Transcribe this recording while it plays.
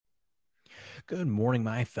Good morning,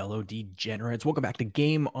 my fellow degenerates. Welcome back to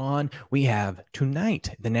Game On. We have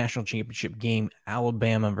tonight the national championship game,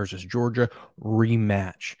 Alabama versus Georgia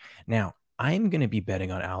rematch. Now, I'm going to be betting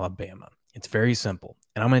on Alabama. It's very simple,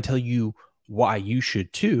 and I'm going to tell you why you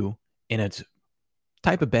should too in its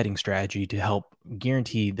type of betting strategy to help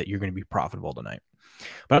guarantee that you're going to be profitable tonight.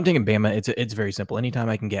 But I'm taking Bama. It's very simple. Anytime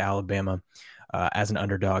I can get Alabama as an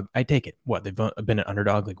underdog, I take it. What, they've been an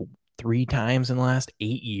underdog like 3 times in the last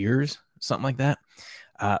 8 years, something like that.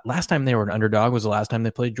 Last time they were an underdog was the last time they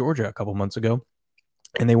played Georgia a couple months ago,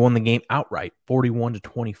 and they won the game outright,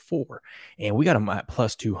 41-24. And we got them at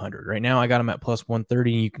plus 200 right now. I got them at plus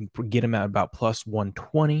 130. You can get them at about plus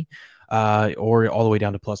 120, or all the way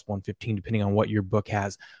down to plus 115, depending on what your book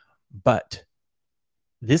has. But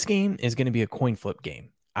this game is going to be a coin flip game.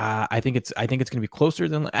 I think it's going to be closer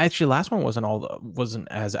than actually last one wasn't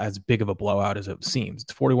as big of a blowout as it seems.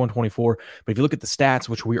 It's 41-24, but if you look at the stats,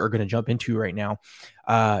 which we are going to jump into right now,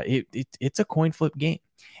 it's a coin flip game.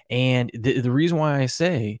 And the reason why I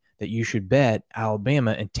say that you should bet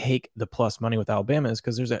Alabama and take the plus money with Alabama is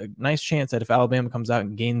because there's a nice chance that if Alabama comes out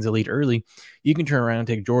and gains a lead early, you can turn around and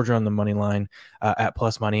take Georgia on the money line at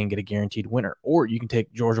plus money and get a guaranteed winner. Or you can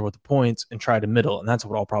take Georgia with the points and try to middle, and that's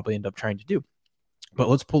what I'll probably end up trying to do. But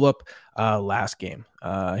let's pull up last game.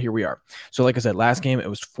 Here we are. So like I said, last game, it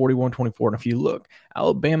was 41-24. And if you look,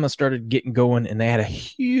 Alabama started getting going, and they had a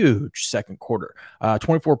huge second quarter.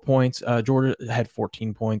 24 points. Georgia had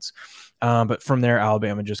 14 points. But from there,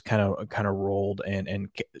 Alabama just kind of rolled and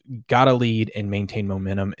got a lead and maintained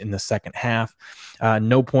momentum in the second half.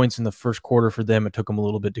 No points in the first quarter for them. It took them a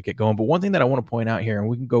little bit to get going. But one thing that I want to point out here, and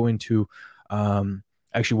we can go into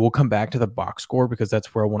actually, we'll come back to the box score because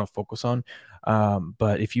that's where I want to focus on.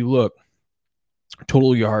 But if you look,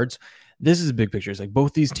 total yards, this is a big picture. It's like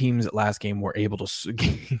both these teams at last game were able to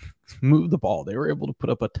move the ball. They were able to put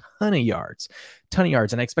up a ton of yards.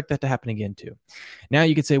 And I expect that to happen again too. Now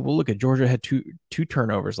you could say, well, look at Georgia had two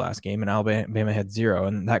turnovers last game and Alabama had 0,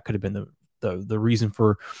 and that could have been the reason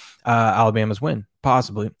for Alabama's win,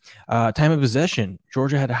 possibly. Time of possession,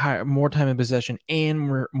 Georgia had more time of possession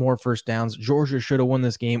and more first downs. Georgia should have won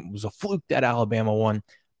this game. It was a fluke that Alabama won,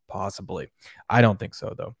 possibly. I don't think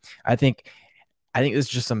so, though. I think it's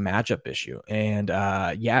just a matchup issue. And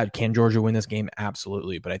can Georgia win this game?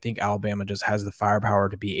 Absolutely. But I think Alabama just has the firepower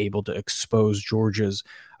to be able to expose Georgia's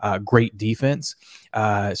great defense,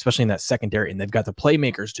 especially in that secondary. And they've got the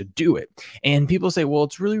playmakers to do it. And people say, well,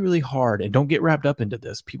 it's really, really hard. And don't get wrapped up into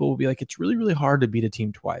this. People will be like, it's really, really hard to beat a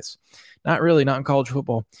team twice. Not really, not in college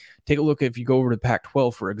football. Take a look if you go over to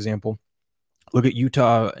Pac-12, for example. Look at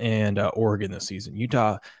Utah and Oregon this season.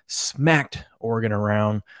 Utah smacked Oregon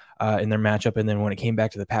around in their matchup, and then when it came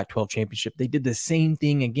back to the Pac-12 championship, they did the same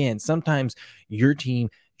thing again. Sometimes your team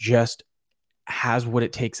just has what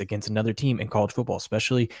it takes against another team in college football,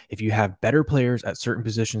 especially if you have better players at certain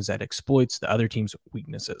positions that exploits the other team's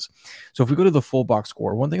weaknesses. So if we go to the full box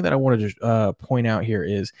score, one thing that I wanted to point out here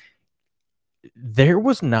is there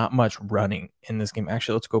was not much running in this game.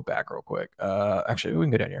 Actually, let's go back real quick. Actually, we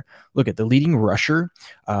can go down here. Look at the leading rusher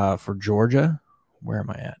for Georgia. Where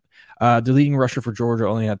am I at? The leading rusher for Georgia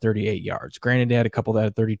only had 38 yards. Granted, they had a couple that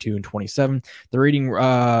had 32 and 27. The leading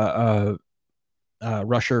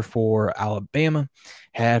rusher for Alabama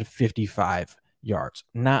had 55 yards.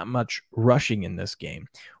 Not much rushing in this game.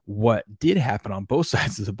 What did happen on both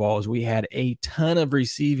sides of the ball is we had a ton of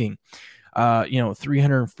receiving.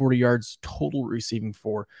 340 yards total receiving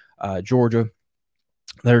for Georgia.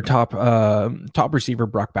 Their top receiver,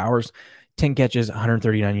 Brock Bowers, 10 catches,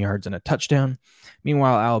 139 yards, and a touchdown.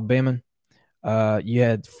 Meanwhile, Alabama, you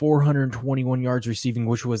had 421 yards receiving,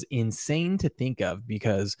 which was insane to think of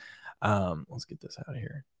because let's get this out of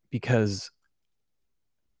here. Because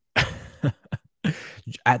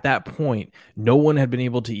at that point, no one had been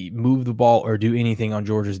able to move the ball or do anything on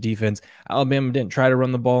Georgia's defense. Alabama didn't try to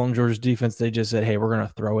run the ball on Georgia's defense. They just said, hey, we're going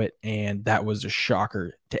to throw it. And that was a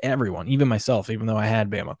shocker to everyone, even myself, even though I had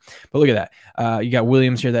Bama. But look at that. You got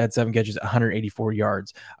Williams here that had 7 catches, 184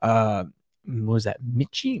 yards. What was that?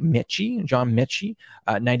 John Mechie,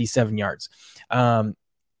 97 yards and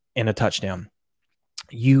a touchdown.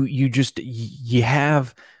 You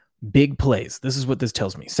have big plays. This is what this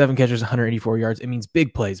tells me. 7 catches, 184 yards. It means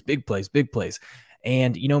big plays.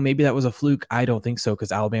 And, maybe that was a fluke. I don't think so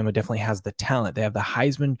because Alabama definitely has the talent. They have the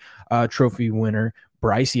Heisman Trophy winner,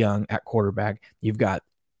 Bryce Young, at quarterback. You've got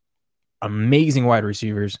amazing wide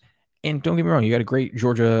receivers. And don't get me wrong, you got a great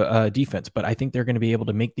Georgia defense, but I think they're going to be able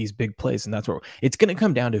to make these big plays. And that's what it's going to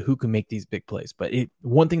come down to, who can make these big plays. But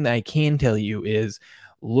one thing that I can tell you is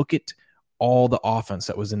look at all the offense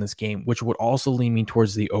that was in this game, which would also lean me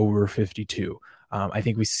towards the over 52. I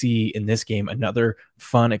think we see in this game another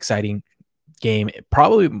fun, exciting game,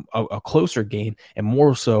 probably a closer game, and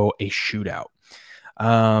more so a shootout.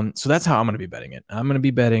 So that's how I'm going to be betting it. I'm going to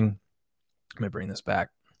be betting. Let me bring this back.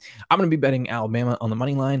 I'm going to be betting Alabama on the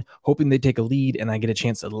money line, hoping they take a lead and I get a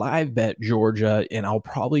chance to live bet Georgia. And I'll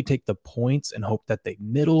probably take the points and hope that they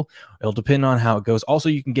middle. It'll depend on how it goes. Also,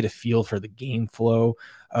 you can get a feel for the game flow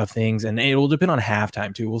of things, and it will depend on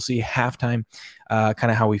halftime too. We'll see halftime,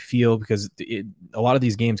 kind of how we feel, because a lot of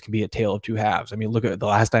these games can be a tale of two halves. I mean, look at the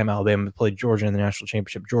last time Alabama played Georgia in the national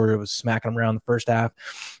championship. Georgia was smacking them around the first half,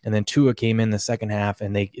 and then Tua came in the second half,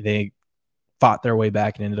 and they fought their way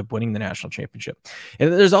back and ended up winning the national championship.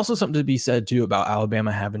 And there's also something to be said too about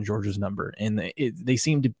Alabama having Georgia's number, and they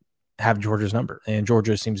seem to have Georgia's number, and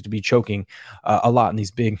Georgia seems to be choking a lot in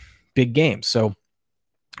these big games. So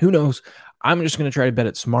who knows? I'm just going to try to bet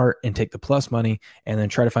it smart and take the plus money, and then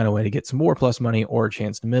try to find a way to get some more plus money or a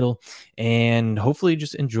chance to middle, and hopefully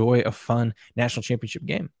just enjoy a fun national championship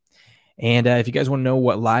game. And if you guys want to know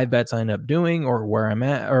what live bets I end up doing, or where I'm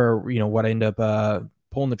at, or what I end up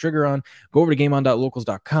pulling the trigger on, go over to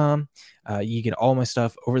gameon.locals.com. You get all my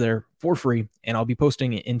stuff over there for free, and I'll be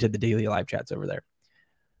posting it into the daily live chats over there.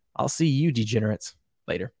 I'll see you degenerates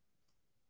later.